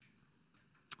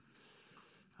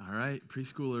All right,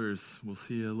 preschoolers, we'll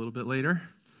see you a little bit later.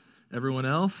 Everyone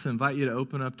else, I invite you to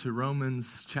open up to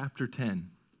Romans chapter 10.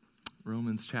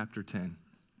 Romans chapter 10.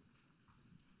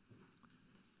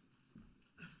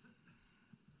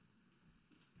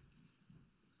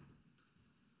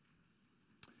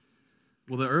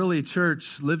 Well, the early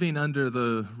church living under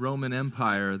the Roman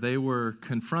Empire, they were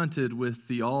confronted with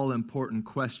the all-important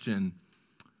question,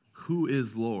 who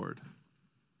is Lord?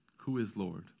 Who is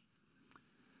Lord?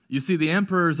 You see, the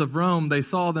emperors of Rome, they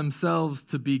saw themselves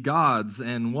to be gods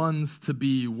and ones to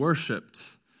be worshipped.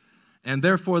 And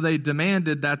therefore they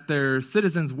demanded that their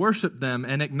citizens worship them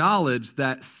and acknowledge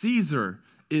that Caesar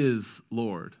is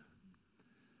Lord.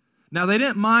 Now, they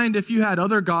didn't mind if you had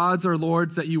other gods or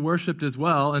lords that you worshiped as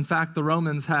well. In fact, the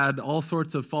Romans had all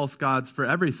sorts of false gods for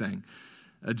everything.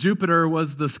 Jupiter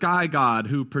was the sky god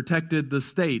who protected the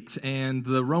state, and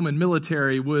the Roman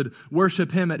military would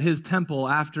worship him at his temple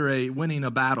after winning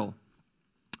a battle.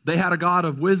 They had a god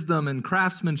of wisdom and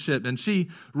craftsmanship, and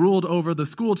she ruled over the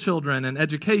school children and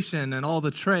education and all the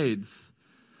trades.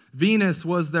 Venus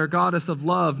was their goddess of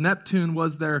love. Neptune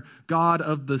was their god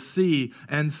of the sea,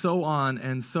 and so on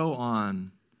and so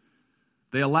on.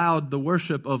 They allowed the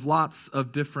worship of lots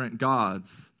of different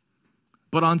gods.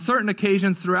 But on certain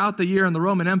occasions throughout the year in the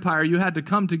Roman Empire, you had to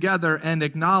come together and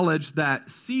acknowledge that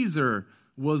Caesar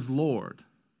was Lord.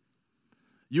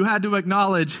 You had to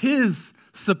acknowledge his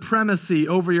supremacy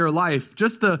over your life,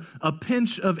 just a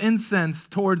pinch of incense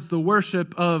towards the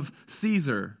worship of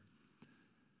Caesar.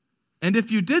 And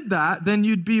if you did that, then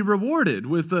you'd be rewarded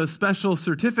with a special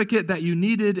certificate that you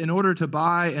needed in order to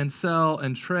buy and sell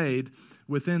and trade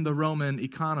within the Roman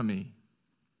economy.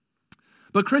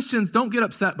 But Christians, don't get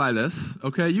upset by this,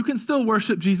 okay? You can still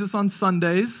worship Jesus on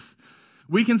Sundays.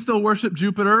 We can still worship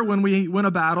Jupiter when we win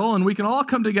a battle, and we can all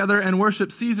come together and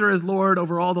worship Caesar as Lord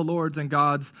over all the lords and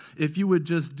gods if you would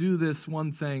just do this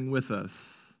one thing with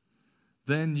us.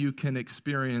 Then you can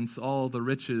experience all the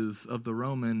riches of the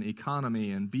Roman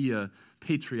economy and be a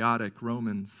patriotic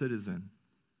Roman citizen.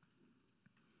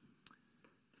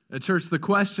 Church, the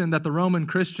question that the Roman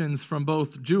Christians from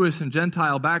both Jewish and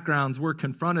Gentile backgrounds were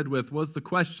confronted with was the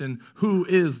question, who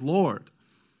is Lord?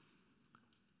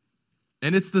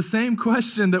 And it's the same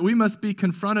question that we must be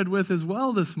confronted with as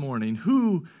well this morning.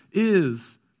 Who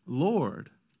is Lord?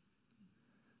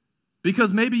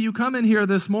 Because maybe you come in here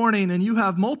this morning and you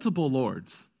have multiple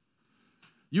lords.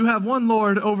 You have one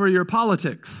Lord over your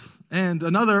politics, and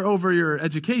another over your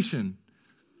education,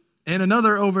 and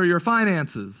another over your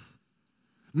finances.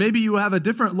 Maybe you have a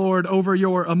different Lord over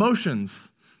your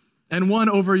emotions, and one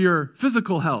over your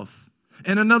physical health,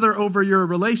 and another over your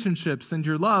relationships and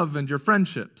your love and your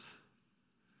friendships.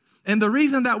 And the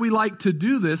reason that we like to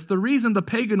do this, the reason the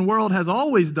pagan world has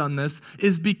always done this,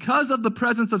 is because of the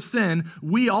presence of sin,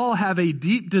 we all have a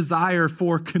deep desire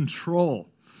for control.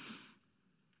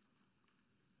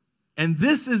 And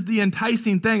this is the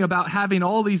enticing thing about having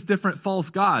all these different false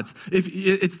gods. If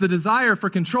it's the desire for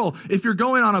control. If you're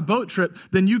going on a boat trip,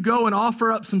 then you go and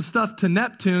offer up some stuff to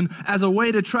Neptune as a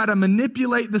way to try to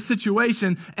manipulate the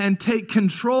situation and take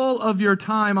control of your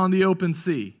time on the open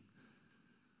sea.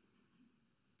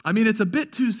 I mean, it's a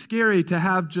bit too scary to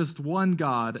have just one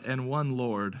God and one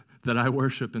Lord that I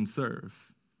worship and serve.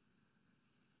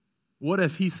 What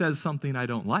if he says something I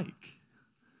don't like?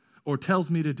 Or tells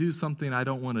me to do something I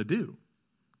don't want to do?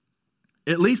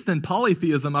 At least in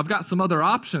polytheism, I've got some other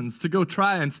options to go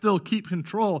try and still keep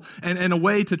control and a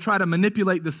way to try to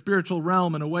manipulate the spiritual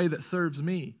realm in a way that serves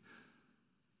me.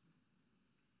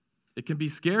 It can be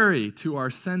scary to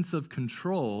our sense of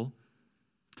control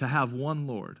to have one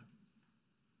Lord.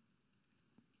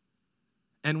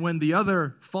 And when the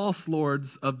other false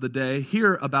lords of the day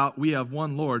hear about we have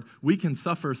one Lord, we can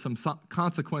suffer some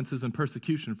consequences and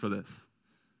persecution for this.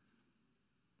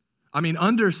 I mean,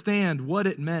 understand what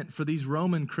it meant for these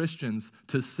Roman Christians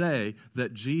to say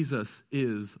that Jesus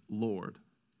is Lord.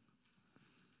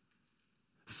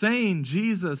 Saying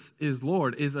Jesus is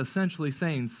Lord is essentially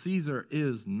saying Caesar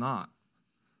is not.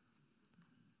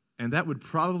 And that would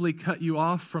probably cut you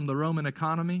off from the Roman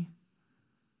economy.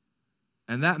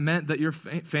 And that meant that your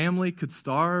family could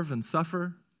starve and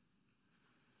suffer.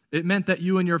 It meant that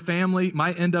you and your family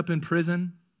might end up in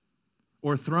prison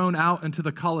or thrown out into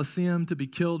the Colosseum to be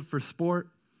killed for sport.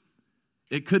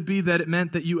 It could be that it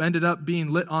meant that you ended up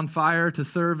being lit on fire to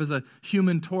serve as a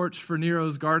human torch for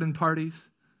Nero's garden parties.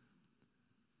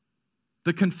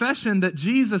 The confession that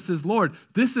Jesus is Lord,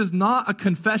 this is not a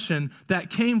confession that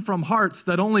came from hearts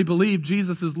that only believe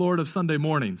Jesus is Lord of Sunday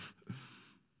mornings,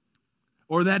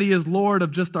 or that he is Lord of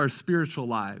just our spiritual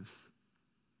lives.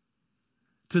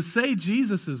 To say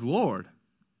Jesus is Lord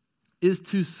is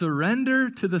to surrender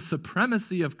to the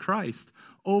supremacy of Christ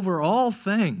over all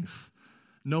things,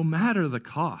 no matter the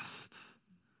cost.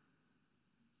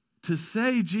 To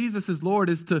say Jesus is Lord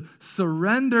is to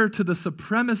surrender to the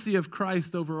supremacy of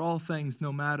Christ over all things,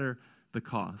 no matter the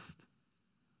cost.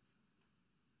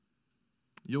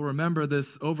 You'll remember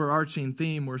this overarching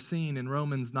theme we're seeing in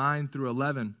Romans 9 through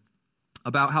 11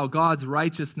 about how God's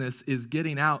righteousness is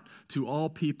getting out to all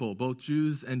people, both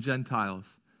Jews and Gentiles.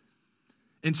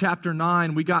 In chapter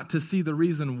 9, we got to see the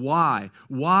reason why.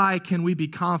 Why can we be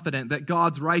confident that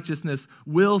God's righteousness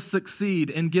will succeed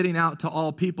in getting out to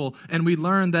all people? And we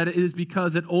learned that it is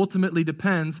because it ultimately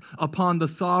depends upon the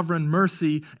sovereign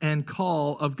mercy and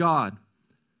call of God.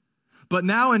 But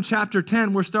now in chapter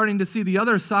 10, we're starting to see the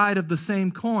other side of the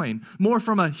same coin. More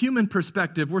from a human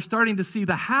perspective, we're starting to see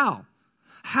the how.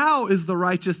 How is the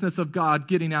righteousness of God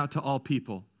getting out to all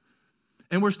people?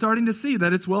 And we're starting to see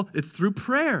that it's through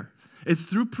prayer. It's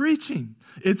through preaching.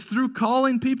 It's through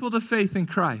calling people to faith in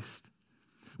Christ.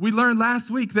 We learned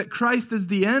last week that Christ is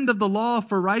the end of the law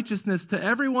for righteousness to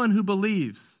everyone who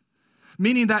believes,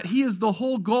 meaning that he is the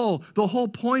whole goal, the whole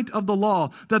point of the law,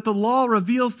 that the law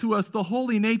reveals to us the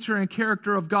holy nature and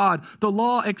character of God. The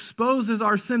law exposes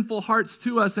our sinful hearts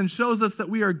to us and shows us that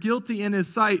we are guilty in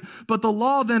his sight. But the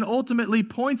law then ultimately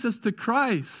points us to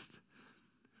Christ,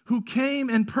 who came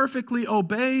and perfectly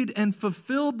obeyed and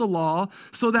fulfilled the law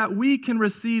so that we can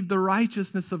receive the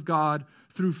righteousness of God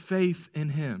through faith in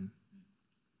him.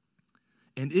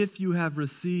 And if you have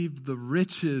received the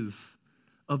riches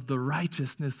of the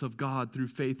righteousness of God through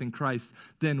faith in Christ,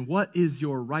 then what is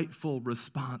your rightful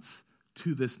response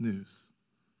to this news?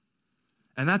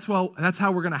 And that's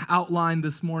how we're going to outline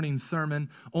this morning's sermon.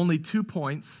 Only 2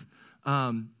 points,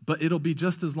 but it'll be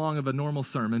just as long of a normal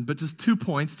sermon, but just 2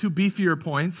 points, 2 beefier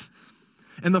points.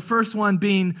 And the first one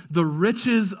being the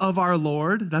riches of our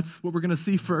Lord. That's what we're going to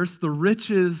see first, the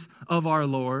riches of our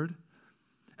Lord.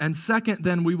 And second,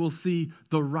 then we will see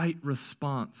the right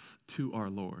response to our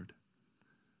Lord.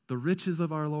 The riches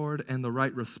of our Lord and the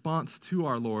right response to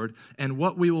our Lord. And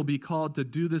what we will be called to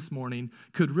do this morning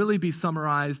could really be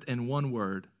summarized in one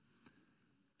word,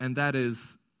 and that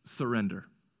is surrender.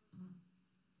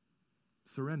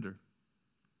 Surrender.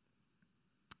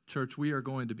 Church, we are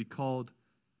going to be called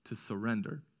to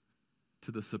surrender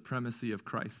to the supremacy of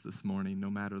Christ this morning, no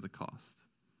matter the cost.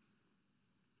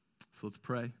 So let's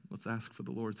pray. Let's ask for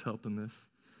the Lord's help in this.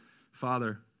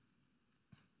 Father,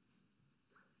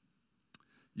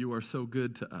 you are so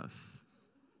good to us.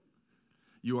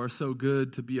 You are so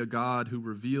good to be a God who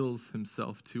reveals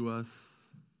himself to us.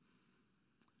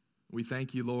 We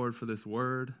thank you, Lord, for this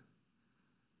word,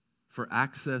 for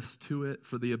access to it,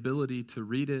 for the ability to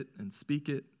read it and speak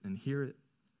it and hear it.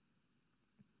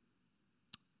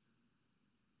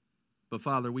 But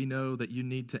Father, we know that you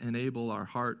need to enable our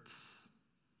hearts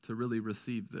to really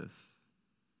receive this.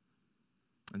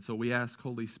 And so we ask,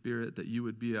 Holy Spirit, that you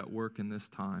would be at work in this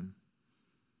time,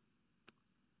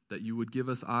 that you would give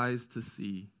us eyes to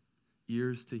see,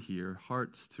 ears to hear,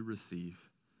 hearts to receive,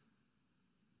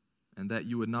 and that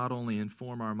you would not only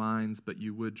inform our minds, but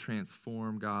you would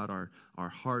transform, God, our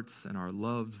hearts and our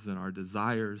loves and our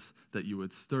desires, that you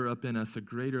would stir up in us a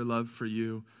greater love for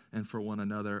you and for one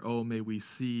another. Oh, may we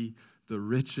see the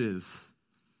richness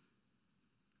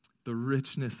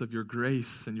of your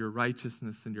grace and your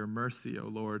righteousness and your mercy, O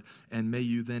Lord, and may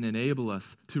you then enable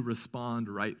us to respond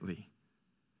rightly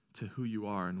to who you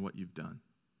are and what you've done.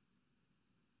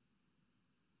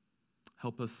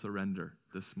 Help us surrender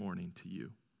this morning to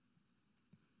you.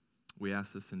 We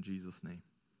ask this in Jesus' name.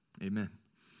 Amen.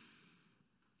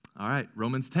 All right,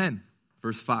 Romans 10,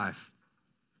 verse 5.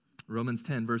 Romans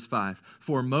 10, verse 5.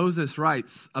 For Moses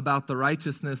writes about the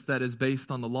righteousness that is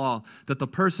based on the law, that the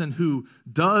person who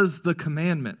does the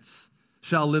commandments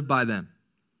shall live by them.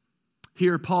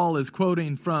 Here Paul is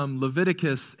quoting from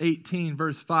Leviticus 18,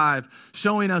 verse 5,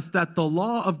 showing us that the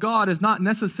law of God is not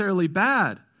necessarily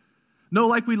bad. No,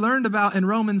 like we learned about in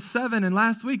Romans 7 and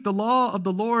last week, the law of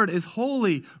the Lord is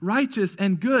holy, righteous,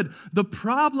 and good. The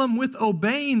problem with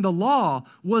obeying the law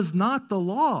was not the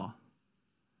law.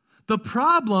 The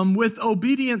problem with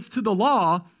obedience to the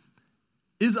law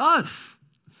is us.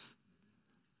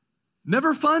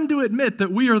 Never fun to admit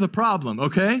that we are the problem,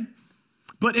 okay?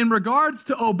 But in regards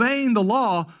to obeying the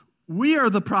law, we are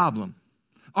the problem.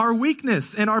 Our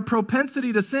weakness and our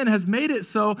propensity to sin has made it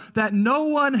so that no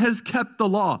one has kept the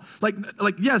law. Like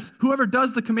yes, whoever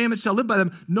does the commandments shall live by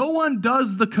them. No one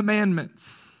does the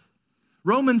commandments.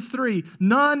 Romans 3,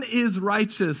 none is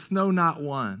righteous, no, not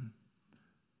one.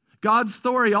 God's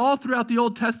story all throughout the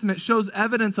Old Testament shows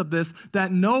evidence of this,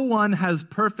 that no one has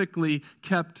perfectly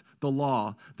kept the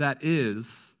law. That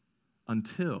is,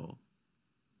 until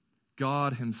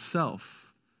God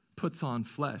himself puts on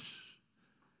flesh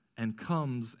and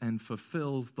comes and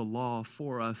fulfills the law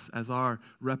for us as our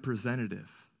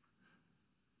representative.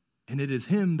 And it is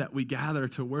him that we gather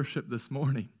to worship this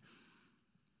morning.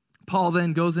 Paul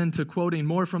then goes into quoting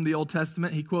more from the Old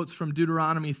Testament. He quotes from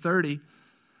Deuteronomy 30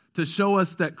 to show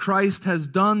us that Christ has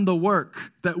done the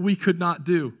work that we could not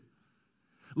do.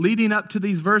 Leading up to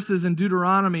these verses in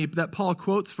Deuteronomy that Paul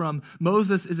quotes from,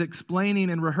 Moses is explaining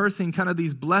and rehearsing kind of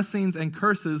these blessings and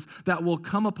curses that will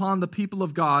come upon the people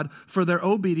of God for their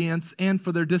obedience and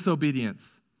for their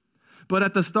disobedience. But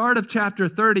at the start of chapter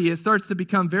 30, it starts to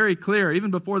become very clear,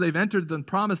 even before they've entered the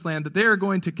promised land, that they are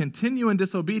going to continue in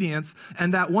disobedience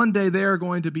and that one day they are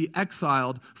going to be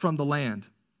exiled from the land.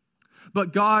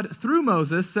 But God, through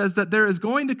Moses, says that there is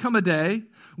going to come a day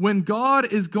when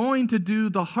God is going to do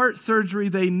the heart surgery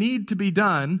they need to be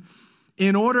done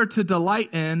in order to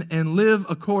delight in and live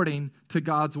according to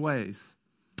God's ways.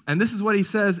 And this is what he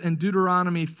says in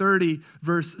Deuteronomy 30,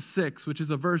 verse 6, which is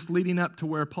a verse leading up to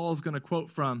where Paul's going to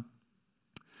quote from.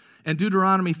 In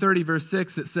Deuteronomy 30, verse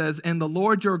 6, it says, "And the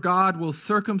Lord your God will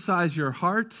circumcise your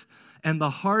heart and the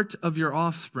heart of your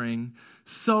offspring,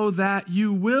 so that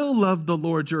you will love the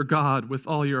Lord your God with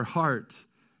all your heart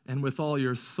and with all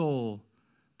your soul,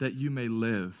 that you may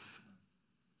live."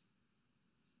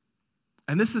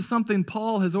 And this is something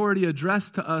Paul has already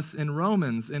addressed to us in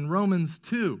Romans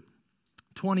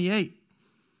 2:28.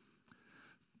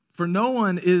 "For no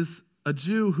one is a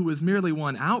Jew who is merely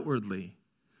one outwardly,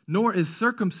 nor is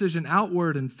circumcision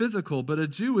outward and physical, but a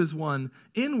Jew is one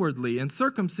inwardly, and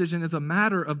circumcision is a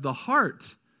matter of the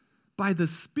heart, by the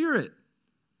Spirit,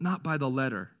 not by the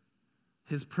letter.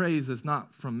 His praise is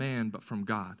not from man, but from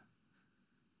God."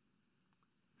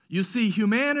 You see,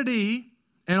 humanity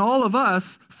and all of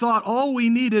us thought all we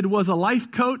needed was a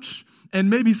life coach and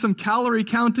maybe some calorie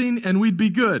counting and we'd be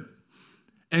good.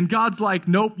 And God's like,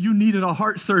 nope, you needed a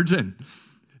heart surgeon.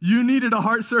 You needed a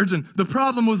heart surgeon. The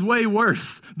problem was way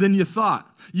worse than you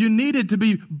thought. You needed to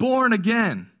be born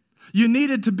again. You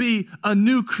needed to be a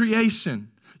new creation.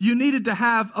 You needed to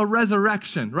have a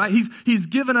resurrection, right? He's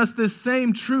given us this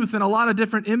same truth in a lot of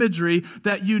different imagery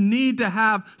that you need to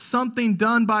have something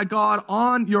done by God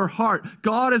on your heart.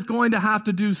 God is going to have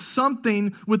to do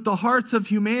something with the hearts of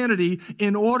humanity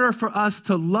in order for us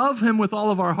to love him with all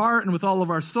of our heart and with all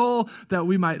of our soul, that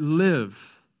we might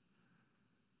live.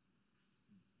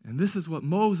 And this is what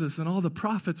Moses and all the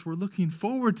prophets were looking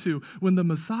forward to, when the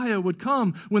Messiah would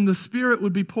come, when the Spirit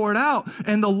would be poured out,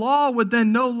 and the law would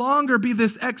then no longer be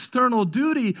this external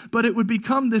duty, but it would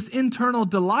become this internal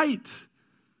delight.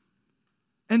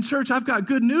 And church, I've got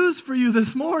good news for you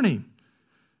this morning.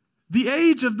 The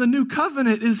age of the new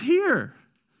covenant is here.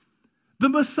 The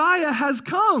Messiah has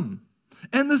come,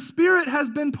 and the Spirit has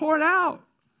been poured out.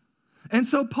 And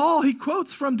so Paul, he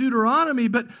quotes from Deuteronomy,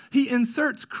 but he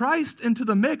inserts Christ into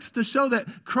the mix to show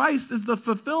that Christ is the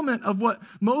fulfillment of what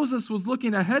Moses was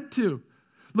looking ahead to.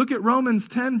 Look at Romans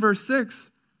 10, verse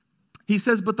 6. He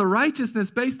says, "But the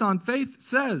righteousness based on faith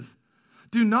says,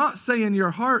 'Do not say in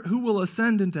your heart, who will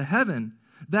ascend into heaven,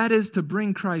 that is to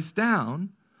bring Christ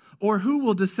down, or who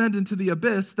will descend into the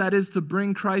abyss, that is to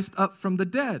bring Christ up from the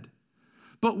dead.'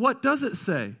 But what does it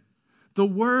say? The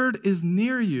word is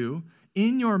near you,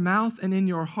 in your mouth and in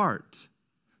your heart.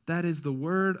 That is the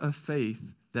word of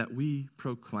faith that we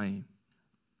proclaim."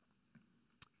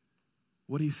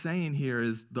 What he's saying here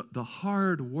is the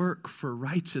hard work for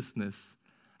righteousness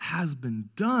has been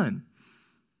done.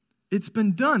 It's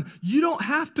been done. You don't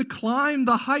have to climb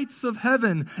the heights of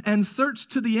heaven and search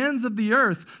to the ends of the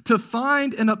earth to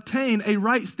find and obtain a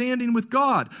right standing with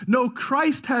God. No,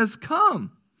 Christ has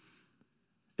come.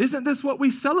 Isn't this what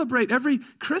we celebrate every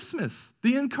Christmas?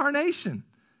 The incarnation.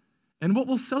 And what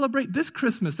we'll celebrate this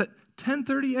Christmas at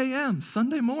 10:30 a.m.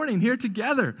 Sunday morning here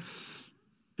together.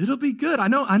 It'll be good. I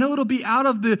know it'll be out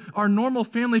of our normal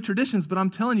family traditions, but I'm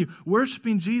telling you,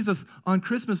 worshiping Jesus on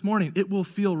Christmas morning, it will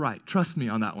feel right. Trust me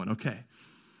on that one, okay?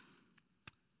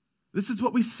 This is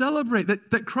what we celebrate,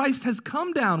 that Christ has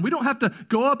come down. We don't have to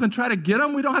go up and try to get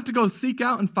him. We don't have to go seek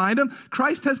out and find him.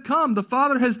 Christ has come. The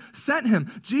Father has sent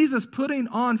him. Jesus putting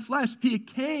on flesh. He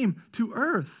came to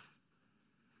earth.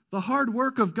 The hard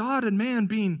work of God and man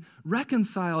being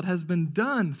reconciled has been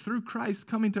done through Christ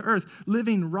coming to earth,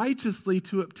 living righteously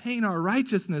to obtain our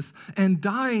righteousness, and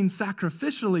dying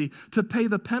sacrificially to pay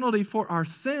the penalty for our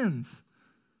sins.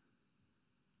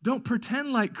 Don't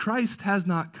pretend like Christ has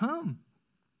not come.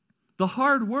 The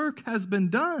hard work has been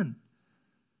done.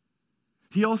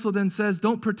 He also then says,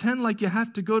 don't pretend like you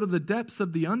have to go to the depths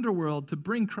of the underworld to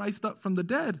bring Christ up from the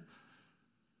dead.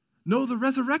 No, the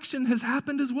resurrection has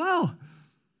happened as well.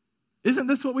 Isn't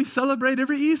this what we celebrate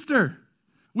every Easter?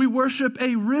 We worship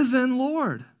a risen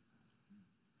Lord.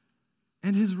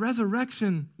 And his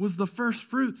resurrection was the first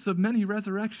fruits of many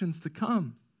resurrections to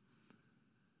come.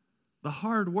 The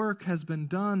hard work has been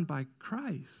done by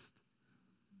Christ.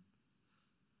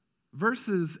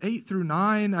 Verses 8 through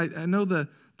 9, I know the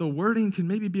wording can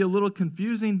maybe be a little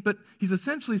confusing, but he's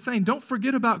essentially saying, don't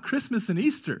forget about Christmas and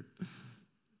Easter.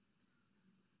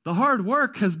 The hard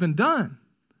work has been done.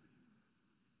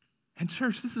 And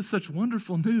church, this is such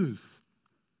wonderful news.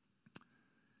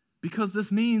 Because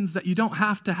this means that you don't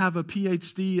have to have a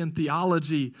PhD in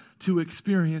theology to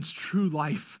experience true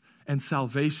life and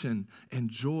salvation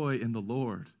and joy in the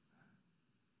Lord.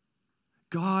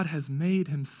 God has made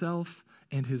himself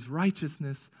and his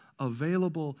righteousness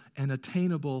available and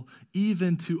attainable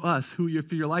even to us who,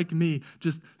 if you're like me,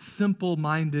 just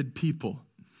simple-minded people.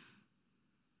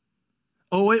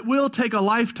 Oh, it will take a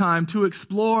lifetime to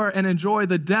explore and enjoy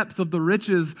the depth of the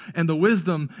riches and the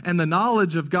wisdom and the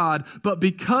knowledge of God. But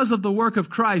because of the work of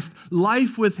Christ,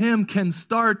 life with him can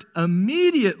start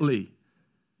immediately,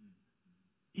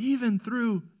 even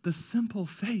through the simple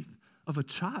faith of a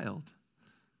child.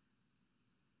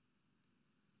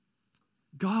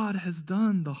 God has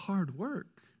done the hard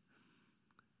work.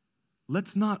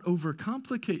 Let's not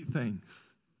overcomplicate things.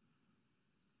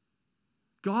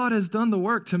 God has done the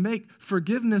work to make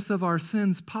forgiveness of our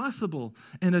sins possible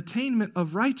and attainment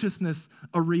of righteousness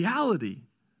a reality.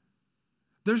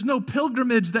 There's no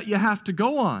pilgrimage that you have to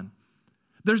go on.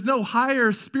 There's no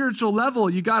higher spiritual level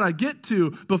you got to get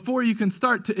to before you can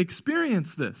start to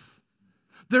experience this.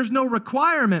 There's no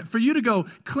requirement for you to go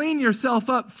clean yourself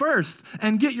up first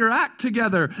and get your act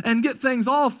together and get things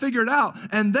all figured out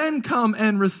and then come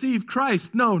and receive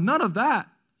Christ. No, none of that.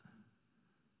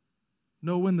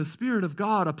 No, when the Spirit of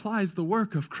God applies the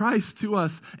work of Christ to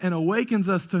us and awakens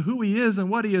us to who he is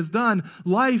and what he has done,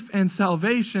 life and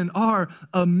salvation are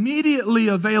immediately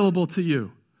available to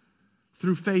you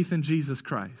through faith in Jesus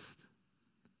Christ.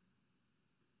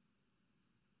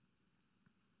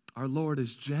 Our Lord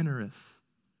is generous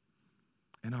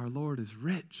and our Lord is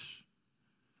rich.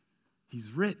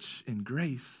 He's rich in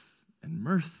grace and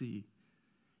mercy.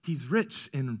 He's rich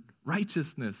in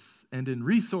righteousness and in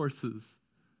resources.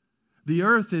 The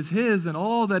earth is his and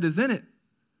all that is in it.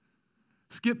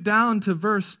 Skip down to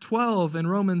verse 12 in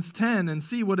Romans 10 and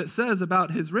see what it says about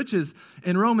his riches.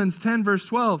 In Romans 10, verse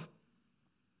 12,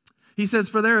 he says,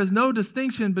 "For there is no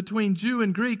distinction between Jew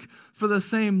and Greek, for the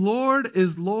same Lord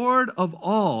is Lord of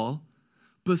all,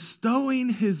 bestowing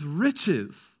his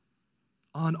riches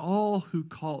on all who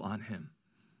call on him."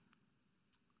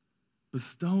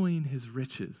 Bestowing his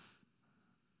riches.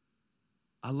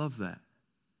 I love that.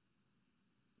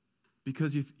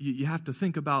 Because you have to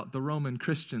think about the Roman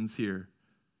Christians here.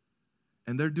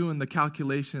 And they're doing the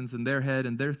calculations in their head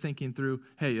and they're thinking through,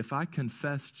 hey, if I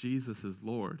confess Jesus as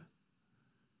Lord,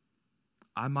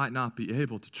 I might not be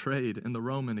able to trade in the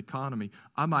Roman economy.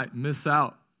 I might miss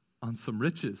out on some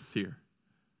riches here.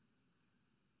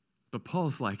 But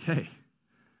Paul's like, hey,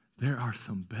 there are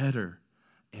some better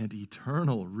and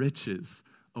eternal riches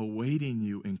awaiting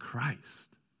you in Christ.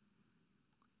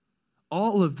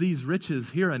 All of these riches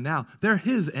here and now, they're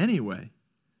his anyway.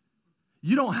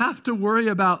 You don't have to worry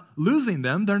about losing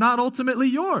them. They're not ultimately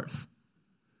yours.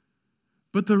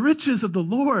 But the riches of the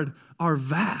Lord are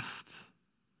vast.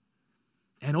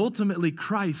 And ultimately,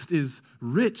 Christ is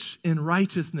rich in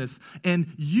righteousness.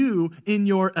 And you, in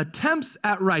your attempts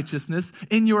at righteousness,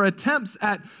 in your attempts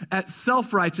at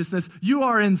self-righteousness, you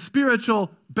are in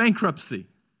spiritual bankruptcy.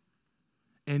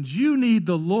 And you need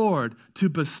the Lord to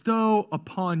bestow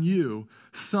upon you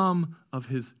some of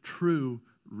his true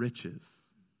riches.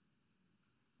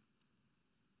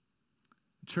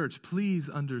 Church, please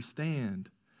understand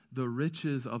the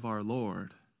riches of our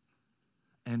Lord.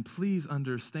 And please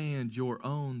understand your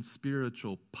own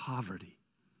spiritual poverty.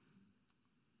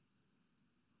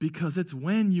 Because it's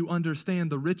when you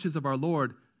understand the riches of our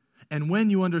Lord and when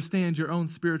you understand your own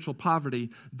spiritual poverty,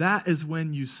 that is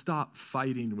when you stop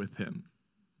fighting with him.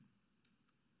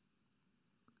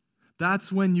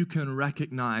 That's when you can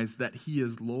recognize that he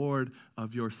is Lord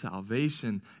of your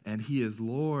salvation and he is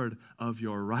Lord of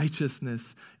your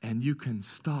righteousness, and you can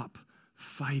stop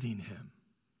fighting him.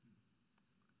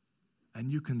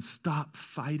 And you can stop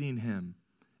fighting him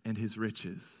and his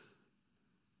riches.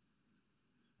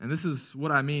 And this is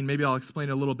what I mean. Maybe I'll explain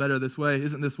it a little better this way.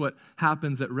 Isn't this what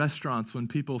happens at restaurants when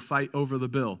people fight over the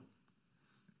bill?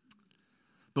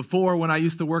 Before, when I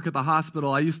used to work at the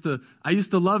hospital, I used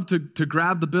to love to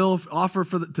grab the bill, offer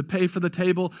to pay for the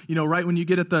table. You know, right when you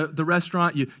get at the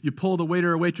restaurant, you pull the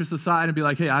waiter or waitress aside and be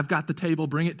like, hey, I've got the table,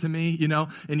 bring it to me, you know,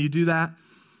 and you do that.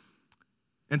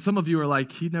 And some of you are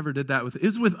like, he never did that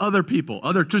it's with other people.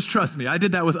 Just trust me, I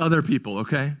did that with other people,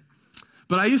 okay?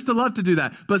 But I used to love to do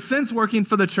that. But since working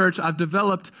for the church, I've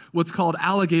developed what's called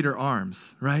alligator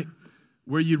arms, right?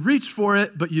 Where you reach for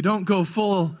it, but you don't go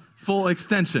full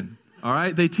extension, all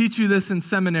right? They teach you this in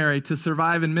seminary to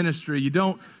survive in ministry. You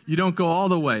don't go all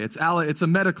the way. It's a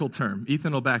medical term.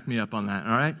 Ethan will back me up on that,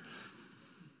 all right?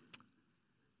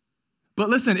 But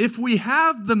listen, if we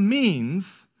have the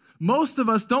means, most of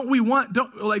us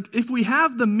if we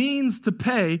have the means to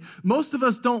pay, most of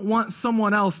us don't want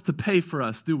someone else to pay for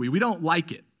us, do we? We don't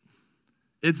like it.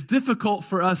 It's difficult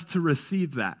for us to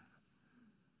receive that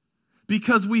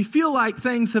because we feel like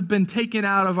things have been taken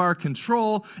out of our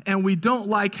control and we don't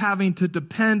like having to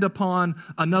depend upon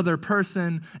another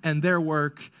person and their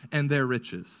work and their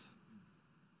riches.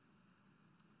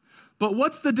 But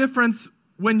what's the difference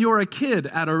when you're a kid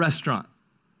at a restaurant?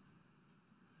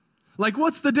 Like,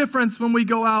 what's the difference when we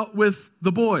go out with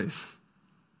the boys?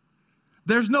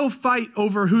 There's no fight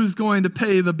over who's going to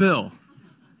pay the bill.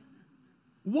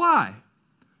 Why?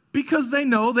 Because they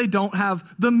know they don't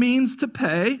have the means to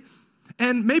pay,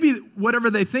 and maybe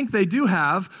whatever they think they do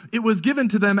have, it was given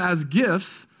to them as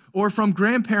gifts or from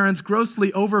grandparents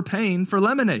grossly overpaying for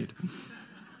lemonade.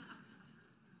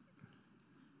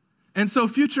 And so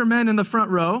future men in the front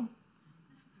row,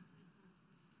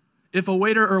 if a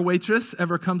waiter or waitress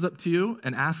ever comes up to you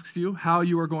and asks you how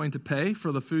you are going to pay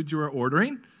for the food you are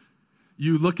ordering,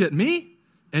 you look at me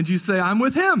and you say, I'm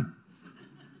with him.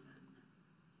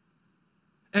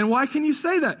 And why can you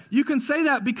say that? You can say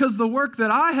that because the work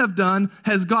that I have done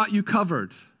has got you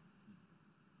covered.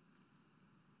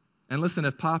 And listen,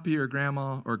 if Poppy or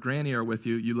Grandma or Granny are with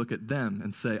you, you look at them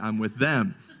and say, I'm with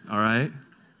them, all right?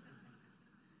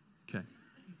 Okay.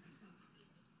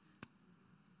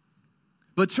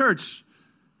 But church,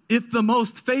 if the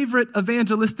most favorite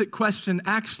evangelistic question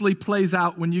actually plays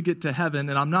out when you get to heaven,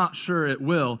 and I'm not sure it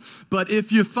will, but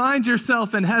if you find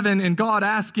yourself in heaven and God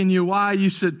asking you why he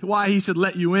should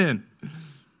let you in,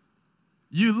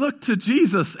 you look to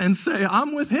Jesus and say,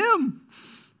 I'm with him.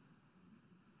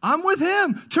 I'm with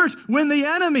him. Church, when the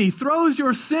enemy throws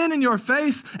your sin in your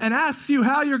face and asks you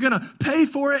how you're going to pay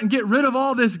for it and get rid of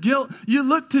all this guilt, you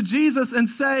look to Jesus and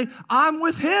say, I'm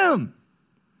with him.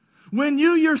 When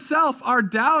you yourself are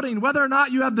doubting whether or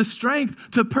not you have the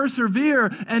strength to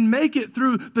persevere and make it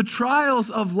through the trials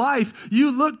of life, you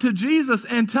look to Jesus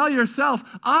and tell yourself,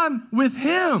 I'm with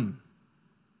him.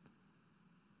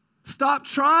 Stop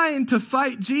trying to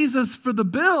fight Jesus for the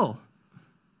bill.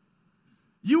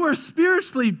 You are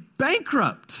spiritually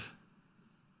bankrupt.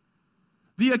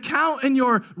 The account in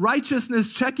your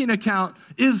righteousness checking account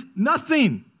is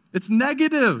nothing. It's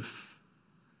negative.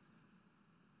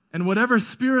 And whatever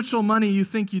spiritual money you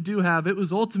think you do have, it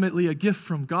was ultimately a gift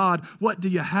from God. What do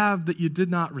you have that you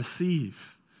did not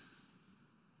receive?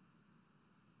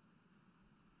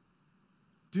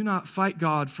 Do not fight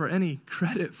God for any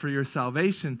credit for your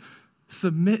salvation.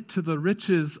 Submit to the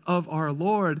riches of our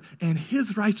Lord and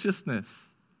his righteousness.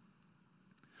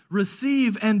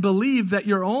 Receive and believe that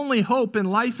your only hope in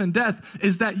life and death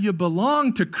is that you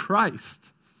belong to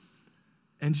Christ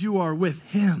and you are with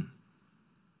him.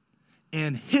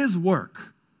 And his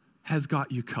work has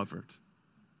got you covered.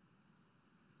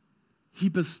 He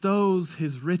bestows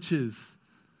his riches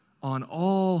on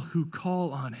all who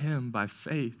call on him by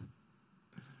faith.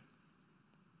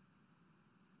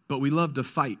 But we love to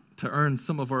fight to earn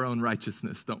some of our own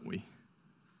righteousness, don't we?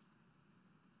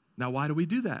 Now, why do we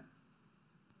do that?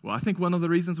 Well, I think one of the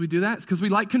reasons we do that is because we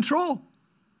like control.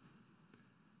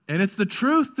 And it's the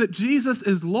truth that Jesus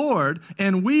is Lord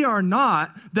and we are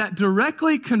not that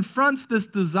directly confronts this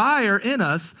desire in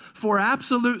us for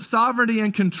absolute sovereignty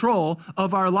and control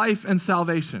of our life and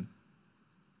salvation.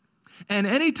 And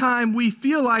anytime we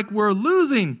feel like we're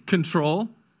losing control,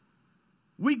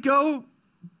 we go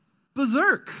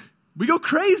berserk. We go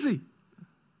crazy.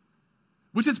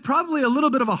 Which is probably a little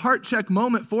bit of a heart check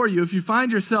moment for you. If you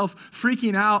find yourself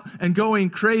freaking out and going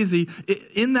crazy,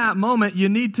 in that moment, you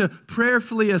need to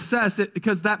prayerfully assess it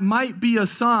because that might be a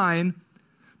sign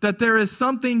that there is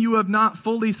something you have not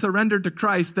fully surrendered to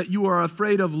Christ that you are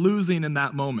afraid of losing in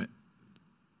that moment.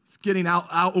 It's getting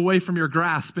out away from your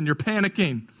grasp and you're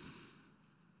panicking.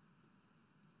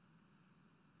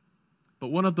 But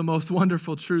one of the most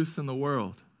wonderful truths in the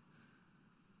world,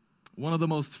 one of the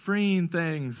most freeing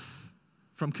things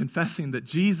from confessing that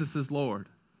Jesus is Lord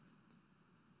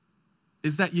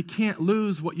is that you can't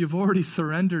lose what you've already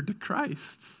surrendered to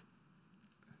Christ.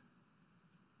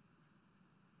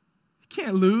 You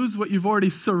can't lose what you've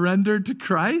already surrendered to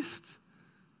Christ.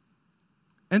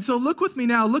 And so look with me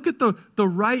now. Look at the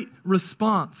right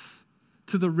response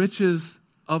to the riches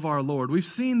of our Lord. We've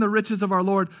seen the riches of our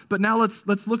Lord, but now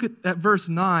let's look at verse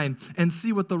 9 and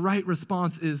see what the right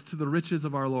response is to the riches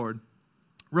of our Lord.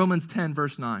 Romans 10,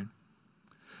 verse 9.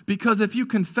 Because if you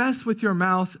confess with your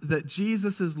mouth that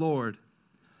Jesus is Lord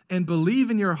and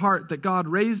believe in your heart that God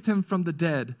raised him from the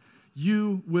dead,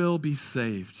 you will be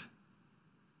saved.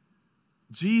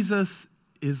 Jesus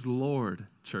is Lord,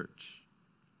 church.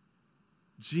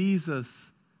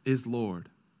 Jesus is Lord.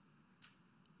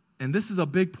 And this is a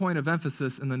big point of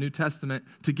emphasis in the New Testament.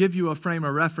 To give you a frame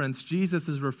of reference, Jesus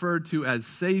is referred to as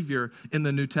Savior in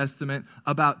the New Testament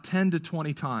about 10 to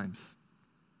 20 times.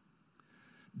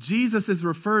 Jesus is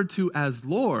referred to as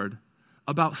Lord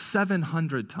about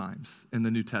 700 times in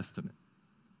the New Testament.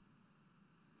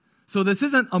 So this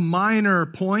isn't a minor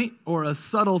point or a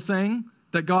subtle thing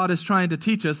that God is trying to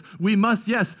teach us. We must,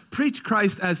 yes, preach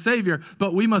Christ as Savior,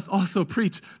 but we must also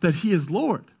preach that he is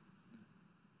Lord.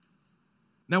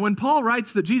 Now, when Paul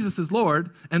writes that Jesus is Lord,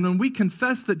 and when we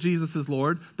confess that Jesus is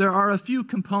Lord, there are a few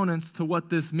components to what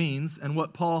this means and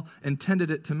what Paul intended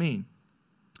it to mean.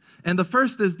 And the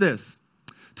first is this.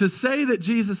 To say that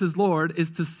Jesus is Lord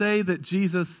is to say that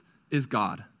Jesus is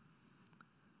God.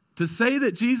 To say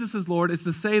that Jesus is Lord is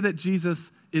to say that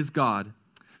Jesus is God.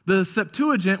 The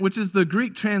Septuagint, which is the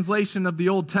Greek translation of the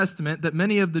Old Testament that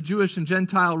many of the Jewish and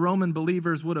Gentile Roman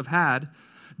believers would have had,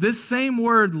 this same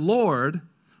word Lord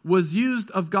was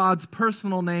used of God's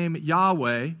personal name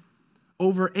Yahweh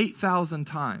over 8,000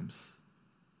 times.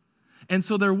 And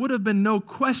so there would have been no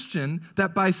question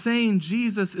that by saying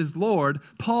Jesus is Lord,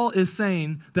 Paul is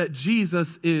saying that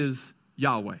Jesus is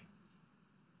Yahweh.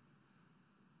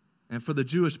 And for the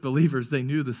Jewish believers, they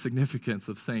knew the significance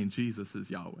of saying Jesus is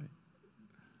Yahweh.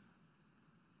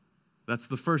 That's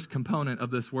the first component of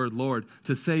this word Lord.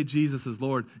 To say Jesus is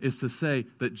Lord is to say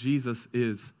that Jesus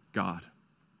is God.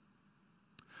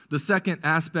 The second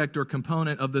aspect or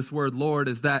component of this word Lord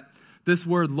is that this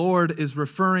word Lord is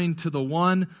referring to the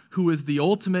one who is the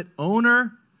ultimate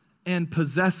owner and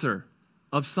possessor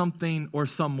of something or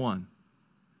someone.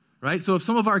 Right? So if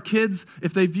some of our kids,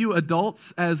 if they view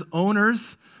adults as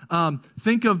owners,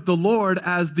 think of the Lord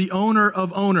as the owner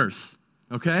of owners.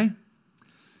 Okay?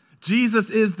 Jesus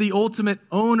is the ultimate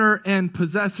owner and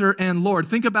possessor and Lord.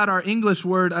 Think about our English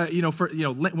word,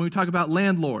 when we talk about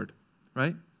landlord,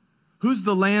 right? Who's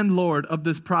the landlord of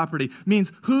this property?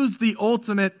 Means who's the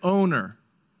ultimate owner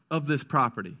of this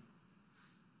property?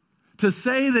 To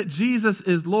say that Jesus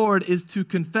is Lord is to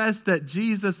confess that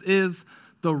Jesus is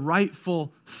the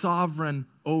rightful sovereign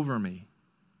over me.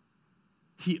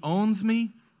 He owns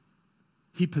me.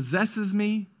 He possesses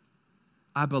me.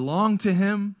 I belong to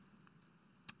him.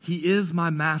 He is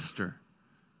my master.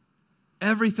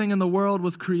 Everything in the world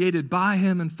was created by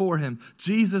him and for him.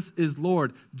 Jesus is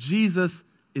Lord. Jesus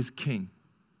is King.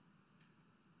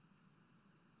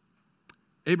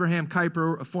 Abraham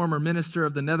Kuyper, a former minister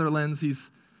of the Netherlands,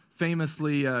 he's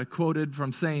famously quoted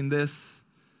from saying this: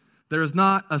 "There is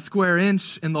not a square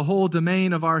inch in the whole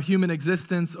domain of our human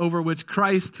existence over which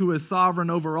Christ, who is sovereign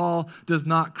over all, does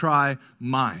not cry,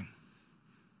 'Mine,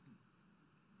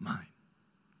 mine.'"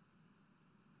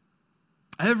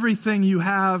 Everything you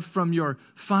have, from your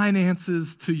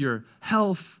finances to your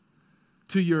health,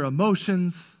 to your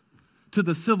emotions, to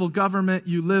the civil government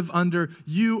you live under,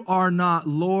 you are not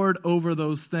Lord over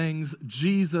those things.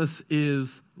 Jesus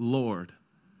is Lord.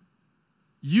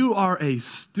 You are a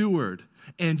steward,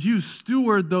 and you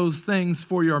steward those things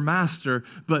for your master,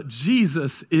 but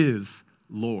Jesus is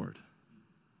Lord.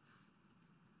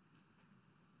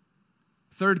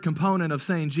 Third component of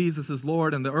saying Jesus is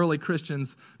Lord, and the early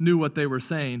Christians knew what they were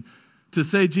saying. To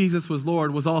say Jesus was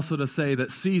Lord was also to say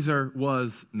that Caesar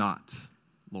was not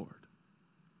Lord.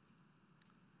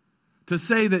 To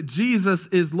say that Jesus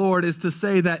is Lord is to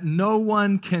say that no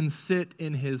one can sit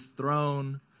in his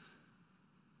throne,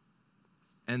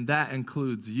 and that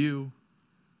includes you,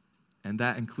 and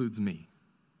that includes me.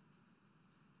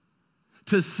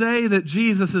 To say that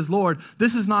Jesus is Lord,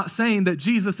 this is not saying that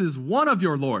Jesus is one of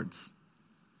your lords,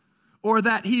 or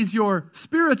that he's your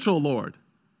spiritual Lord,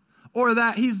 or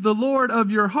that he's the Lord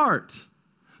of your heart,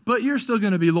 but you're still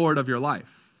going to be Lord of your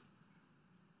life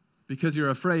because you're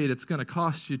afraid it's going to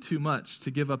cost you too much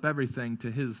to give up everything to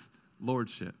his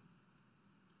lordship.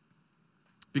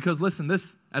 Because listen,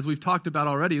 this, as we've talked about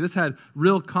already, this had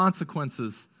real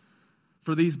consequences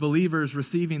for these believers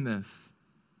receiving this.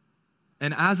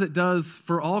 And as it does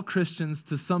for all Christians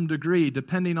to some degree,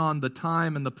 depending on the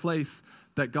time and the place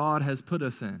that God has put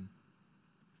us in.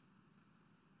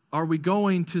 Are we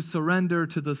going to surrender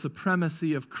to the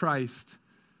supremacy of Christ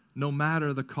no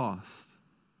matter the cost?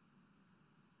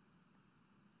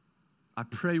 I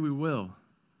pray we will.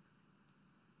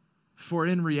 For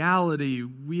in reality,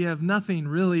 we have nothing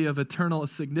really of eternal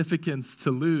significance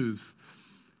to lose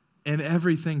and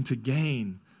everything to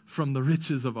gain from the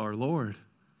riches of our Lord.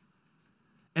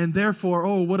 And therefore,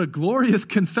 oh, what a glorious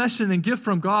confession and gift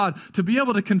from God to be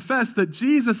able to confess that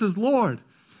Jesus is Lord,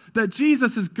 that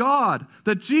Jesus is God,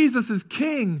 that Jesus is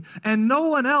King, and no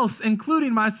one else,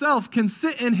 including myself, can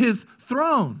sit in his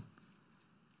throne.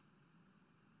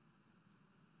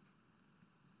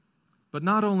 But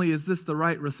not only is this the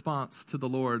right response to the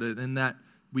Lord in that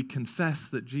we confess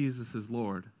that Jesus is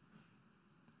Lord,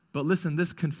 but listen,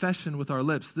 this confession with our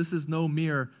lips, this is no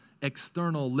mere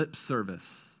external lip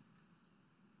service.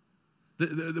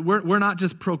 We're not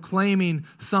just proclaiming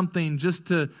something just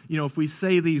to, if we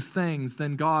say these things,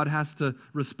 then God has to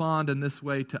respond in this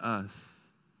way to us.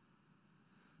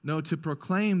 No, to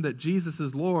proclaim that Jesus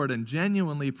is Lord and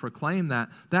genuinely proclaim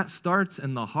that starts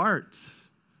in the heart.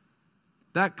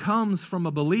 That comes from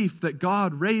a belief that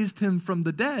God raised him from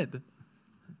the dead.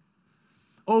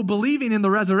 Oh, believing in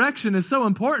the resurrection is so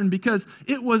important because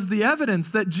it was the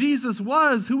evidence that Jesus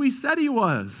was who he said he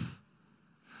was.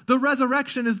 The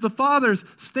resurrection is the Father's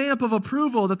stamp of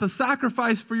approval that the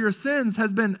sacrifice for your sins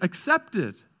has been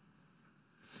accepted.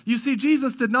 You see,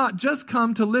 Jesus did not just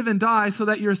come to live and die so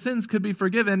that your sins could be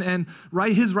forgiven and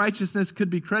his righteousness could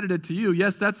be credited to you.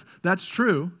 Yes, that's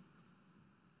true.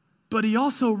 But he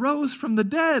also rose from the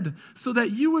dead so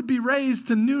that you would be raised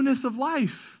to newness of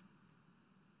life.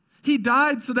 He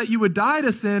died so that you would die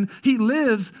to sin. He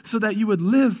lives so that you would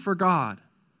live for God.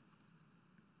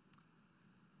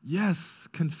 Yes,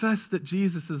 confess that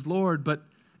Jesus is Lord, but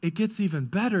it gets even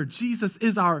better. Jesus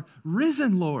is our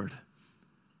risen Lord.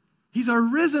 He's our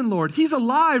risen Lord. He's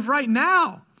alive right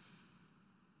now.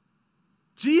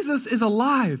 Jesus is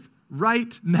alive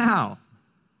right now.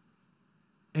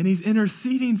 And he's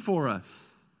interceding for us.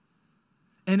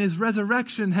 And his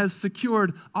resurrection has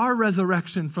secured our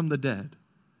resurrection from the dead.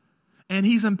 And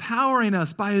he's empowering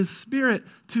us by his Spirit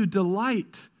to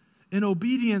delight in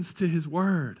obedience to his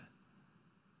word.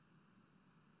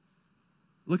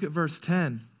 Look at verse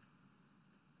 10.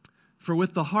 For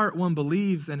with the heart one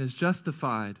believes and is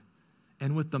justified,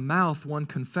 and with the mouth one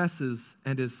confesses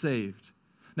and is saved.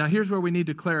 Now here's where we need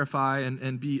to clarify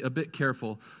and be a bit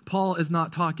careful. Paul is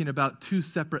not talking about two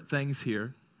separate things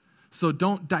here. So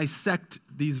don't dissect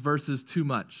these verses too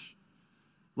much.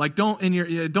 Like don't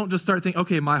just start thinking,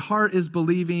 okay, my heart is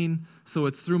believing, so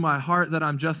it's through my heart that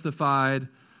I'm justified,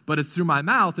 but it's through my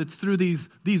mouth, it's through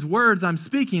these words I'm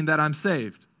speaking that I'm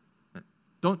saved.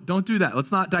 Don't do that.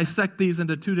 Let's not dissect these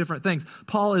into two different things.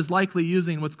 Paul is likely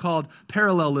using what's called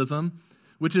parallelism,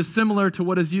 which is similar to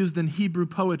what is used in Hebrew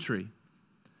poetry.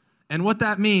 And what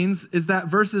that means is that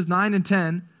verses 9 and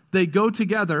 10, they go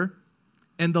together,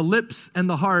 and the lips and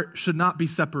the heart should not be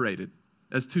separated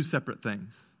as two separate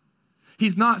things.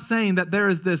 He's not saying that there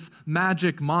is this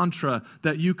magic mantra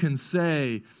that you can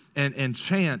say and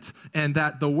chant, and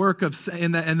that the work of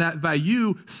and that by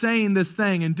you saying this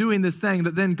thing and doing this thing,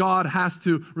 that then God has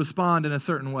to respond in a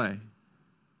certain way.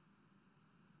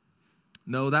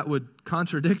 No, that would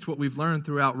contradict what we've learned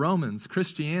throughout Romans.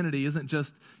 Christianity isn't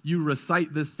just you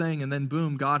recite this thing and then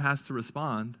boom, God has to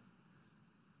respond.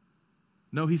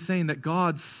 No, he's saying that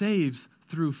God saves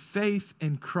through faith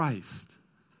in Christ.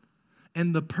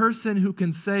 And the person who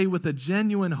can say with a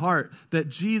genuine heart that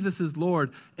Jesus is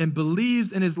Lord and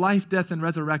believes in his life, death, and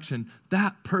resurrection,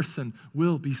 that person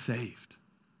will be saved.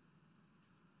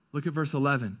 Look at verse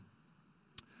 11.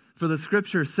 For the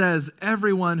scripture says,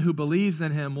 everyone who believes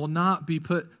in him will not be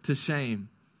put to shame.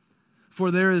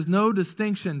 For there is no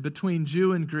distinction between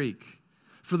Jew and Greek.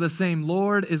 For the same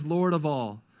Lord is Lord of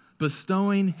all,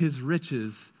 bestowing his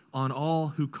riches on all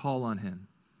who call on him.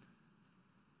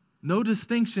 No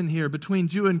distinction here between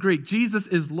Jew and Greek. Jesus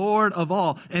is Lord of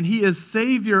all, and he is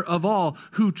Savior of all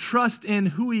who trust in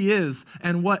who he is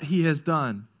and what he has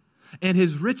done. And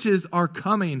his riches are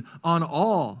coming on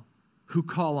all who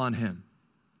call on him.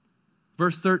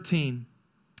 Verse 13,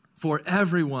 for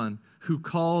everyone who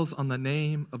calls on the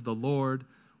name of the Lord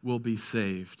will be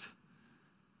saved.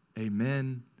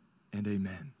 Amen and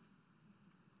amen.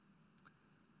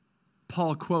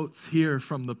 Paul quotes here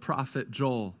from the prophet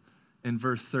Joel in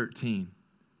verse 13.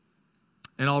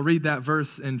 And I'll read that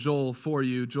verse in Joel for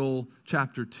you, Joel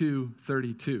chapter 2,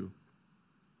 32.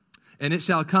 And it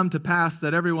shall come to pass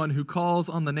that everyone who calls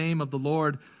on the name of the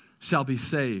Lord shall be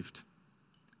saved.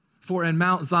 For in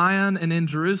Mount Zion and in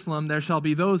Jerusalem there shall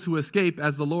be those who escape,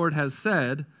 as the Lord has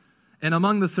said, and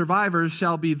among the survivors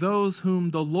shall be those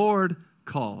whom the Lord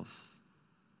calls.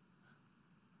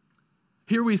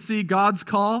 Here we see God's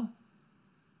call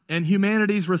and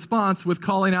humanity's response with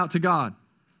calling out to God.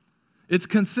 It's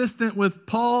consistent with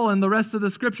Paul and the rest of the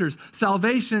scriptures.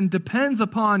 Salvation depends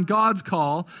upon God's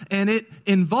call, and it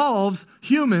involves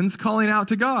humans calling out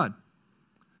to God.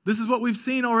 This is what we've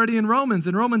seen already in Romans.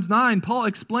 In Romans 9, Paul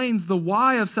explains the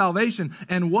why of salvation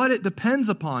and what it depends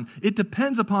upon. It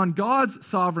depends upon God's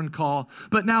sovereign call.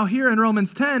 But now here in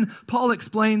Romans 10, Paul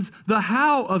explains the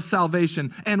how of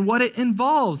salvation and what it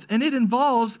involves. And it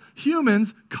involves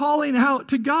humans calling out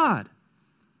to God.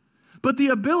 But the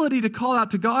ability to call out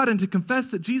to God and to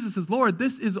confess that Jesus is Lord,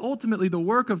 this is ultimately the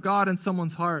work of God in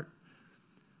someone's heart.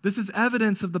 This is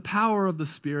evidence of the power of the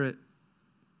Spirit.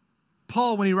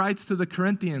 Paul, when he writes to the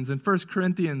Corinthians in 1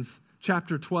 Corinthians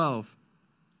chapter 12,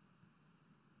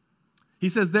 he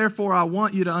says, "Therefore, I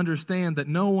want you to understand that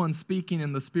no one speaking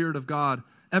in the Spirit of God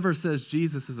ever says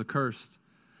Jesus is accursed,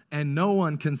 and no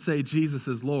one can say Jesus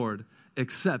is Lord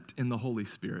except in the Holy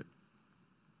Spirit."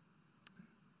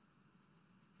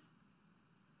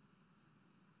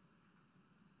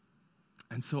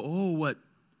 And so,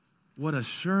 what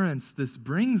assurance this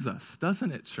brings us,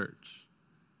 doesn't it, church?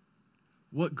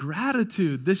 What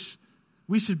gratitude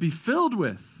we should be filled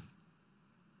with.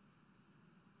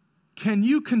 Can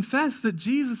you confess that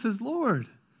Jesus is Lord?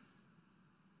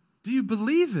 Do you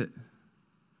believe it?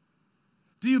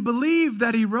 Do you believe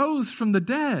that he rose from the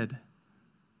dead?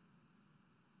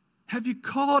 Have you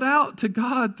called out to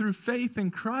God through faith in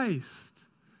Christ?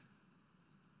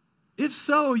 If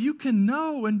so, you can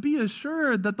know and be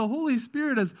assured that the Holy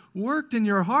Spirit has worked in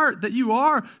your heart, that you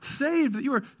are saved, that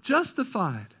you are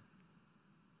justified.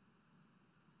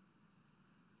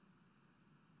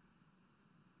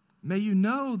 May you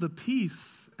know the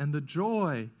peace and the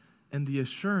joy and the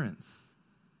assurance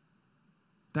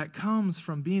that comes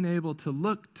from being able to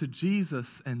look to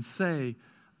Jesus and say,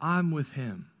 I'm with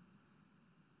him.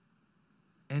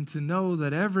 And to know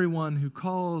that everyone who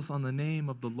calls on the name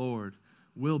of the Lord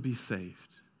will be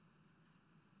saved.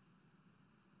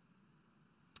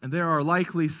 And there are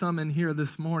likely some in here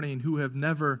this morning who have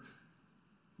never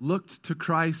looked to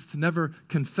Christ, never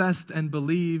confessed and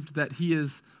believed that he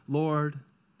is Lord,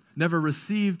 never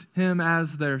received him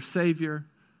as their Savior.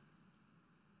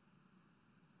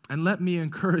 And let me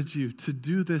encourage you to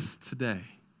do this today.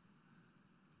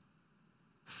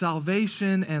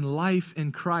 Salvation and life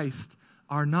in Christ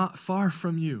are not far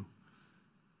from you.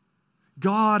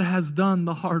 God has done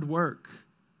the hard work.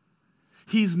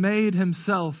 He's made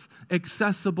himself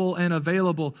accessible and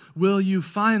available. Will you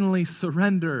finally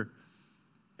surrender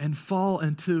and fall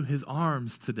into his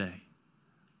arms today?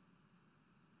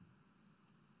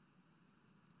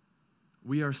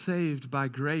 We are saved by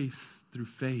grace through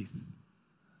faith.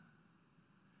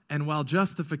 And while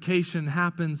justification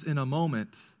happens in a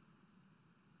moment,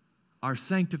 our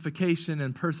sanctification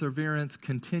and perseverance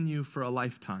continue for a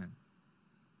lifetime.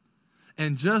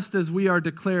 And just as we are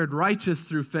declared righteous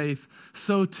through faith,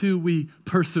 so too we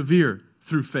persevere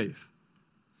through faith.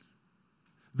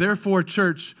 Therefore,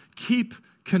 church, keep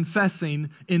confessing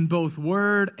in both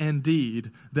word and deed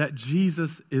that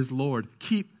Jesus is Lord.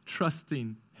 Keep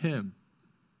trusting him.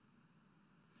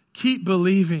 Keep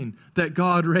believing that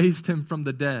God raised him from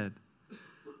the dead.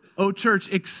 Oh, church,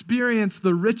 experience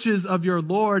the riches of your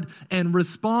Lord and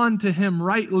respond to him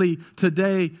rightly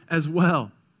today as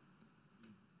well.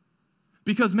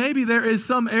 Because maybe there is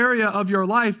some area of your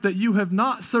life that you have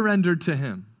not surrendered to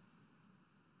him.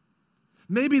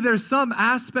 Maybe there's some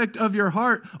aspect of your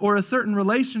heart or a certain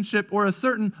relationship or a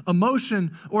certain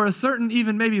emotion or a certain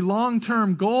even maybe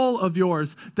long-term goal of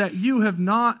yours that you have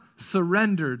not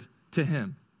surrendered to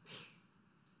him.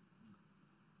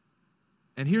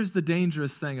 And here's the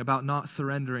dangerous thing about not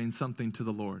surrendering something to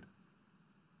the Lord.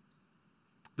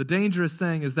 The dangerous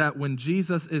thing is that when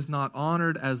Jesus is not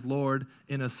honored as Lord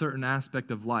in a certain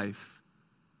aspect of life,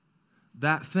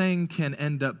 that thing can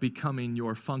end up becoming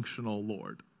your functional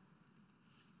Lord.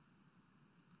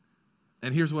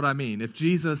 And here's what I mean. If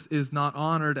Jesus is not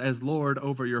honored as Lord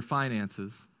over your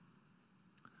finances,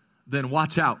 then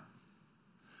watch out.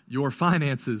 Your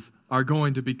finances are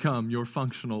going to become your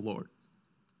functional Lord.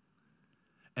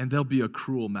 And they'll be a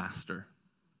cruel master.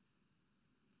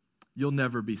 You'll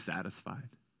never be satisfied.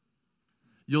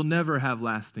 You'll never have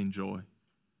lasting joy.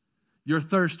 Your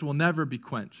thirst will never be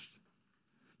quenched.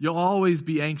 You'll always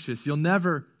be anxious. You'll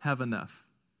never have enough.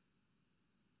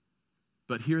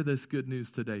 But hear this good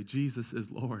news today. Jesus is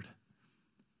Lord.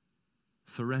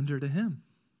 Surrender to him.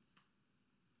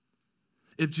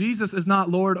 If Jesus is not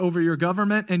Lord over your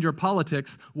government and your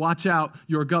politics, watch out.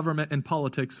 Your government and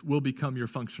politics will become your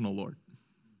functional Lord.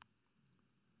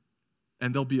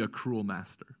 And they'll be a cruel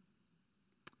master.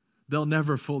 They'll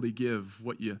never fully give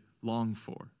what you long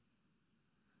for.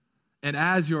 And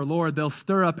as your Lord, they'll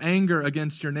stir up anger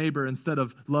against your neighbor instead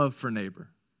of love for neighbor.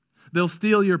 They'll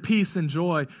steal your peace and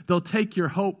joy. They'll take your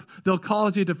hope. They'll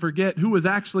cause you to forget who is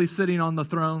actually sitting on the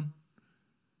throne.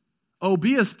 Oh,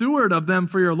 be a steward of them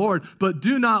for your Lord, but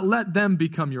do not let them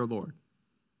become your Lord.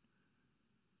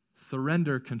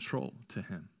 Surrender control to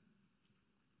him.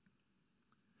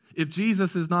 If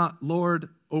Jesus is not Lord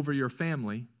over your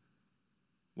family,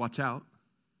 watch out.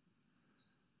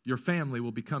 Your family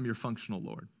will become your functional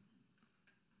Lord.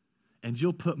 And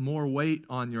you'll put more weight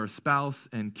on your spouse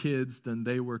and kids than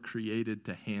they were created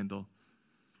to handle.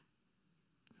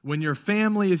 When your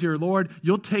family is your Lord,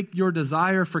 you'll take your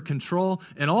desire for control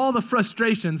and all the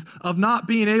frustrations of not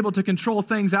being able to control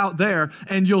things out there,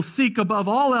 and you'll seek above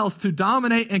all else to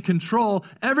dominate and control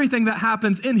everything that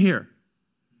happens in here.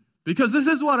 Because this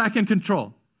is what I can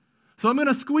control. So I'm going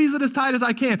to squeeze it as tight as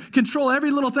I can, control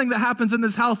every little thing that happens in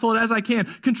this household as I can,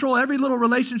 control every little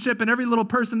relationship and every little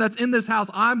person that's in this house.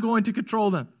 I'm going to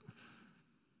control them.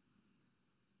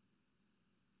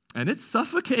 And it's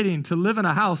suffocating to live in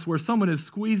a house where someone is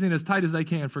squeezing as tight as they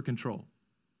can for control.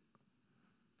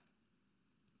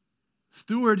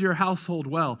 Steward your household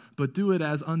well, but do it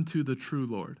as unto the true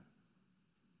Lord.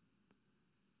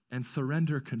 And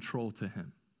surrender control to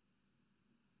him.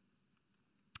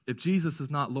 If Jesus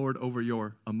is not Lord over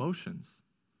your emotions,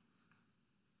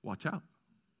 watch out.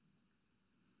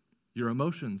 Your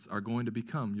emotions are going to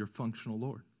become your functional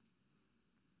Lord.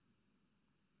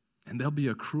 And they'll be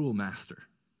a cruel master.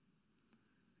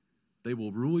 They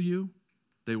will rule you.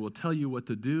 They will tell you what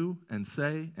to do and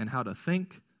say and how to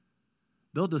think.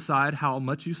 They'll decide how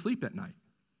much you sleep at night.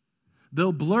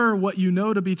 They'll blur what you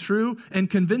know to be true and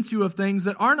convince you of things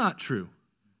that are not true.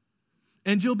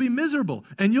 And you'll be miserable,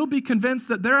 and you'll be convinced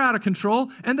that they're out of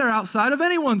control and they're outside of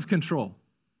anyone's control.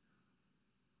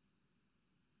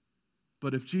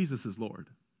 But if Jesus is Lord,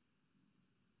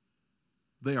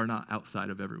 they are not outside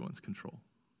of everyone's control.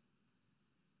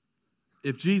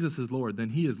 If Jesus is Lord, then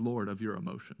he is Lord of your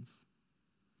emotions.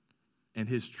 And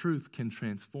his truth can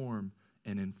transform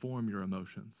and inform your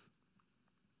emotions.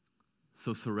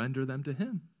 So surrender them to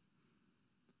him.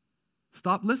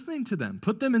 Stop listening to them.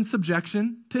 Put them in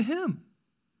subjection to him.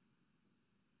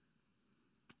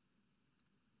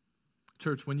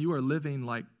 Church, when you are living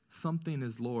like something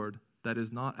is Lord that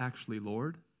is not actually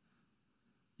Lord,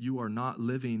 you are not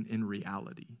living in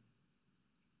reality.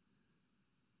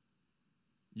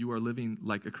 You are living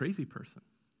like a crazy person.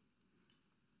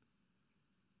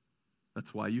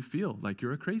 That's why you feel like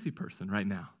you're a crazy person right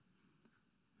now.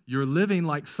 You're living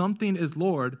like something is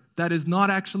Lord that is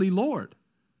not actually Lord.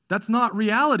 That's not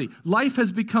reality. Life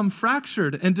has become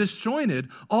fractured and disjointed.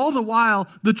 All the while,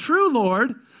 the true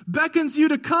Lord beckons you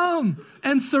to come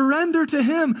and surrender to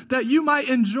him that you might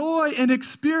enjoy and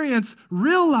experience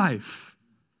real life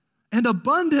and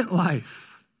abundant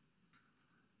life.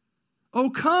 Oh,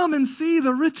 come and see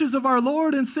the riches of our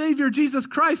Lord and Savior Jesus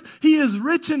Christ. He is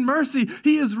rich in mercy.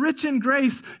 He is rich in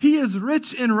grace. He is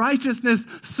rich in righteousness.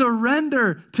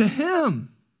 Surrender to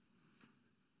him.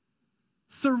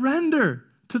 Surrender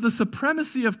to the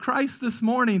supremacy of Christ this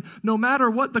morning, no matter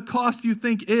what the cost you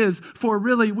think is, for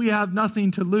really we have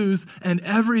nothing to lose and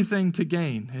everything to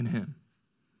gain in him.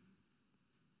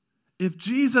 If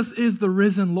Jesus is the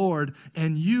risen Lord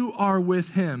and you are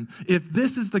with him, if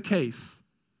this is the case,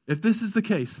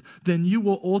 then you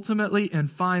will ultimately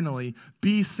and finally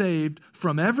be saved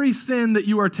from every sin that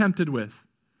you are tempted with,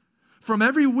 from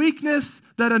every weakness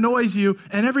that annoys you,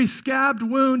 and every scabbed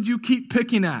wound you keep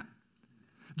picking at.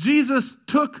 Jesus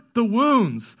took the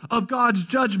wounds of God's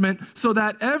judgment so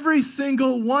that every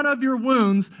single one of your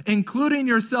wounds, including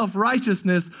your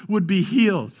self-righteousness, would be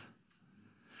healed.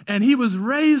 And he was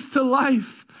raised to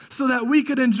life so that we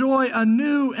could enjoy a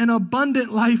new and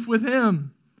abundant life with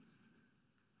him.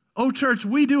 Oh, church,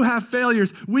 we do have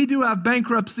failures. We do have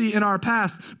bankruptcy in our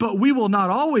past, but we will not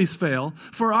always fail,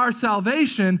 for our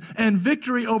salvation and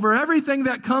victory over everything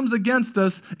that comes against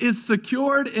us is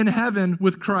secured in heaven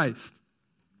with Christ.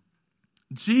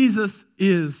 Jesus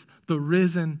is the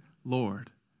risen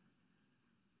Lord.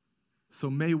 So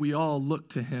may we all look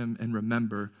to him and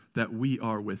remember that we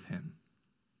are with him.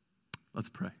 Let's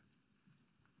pray.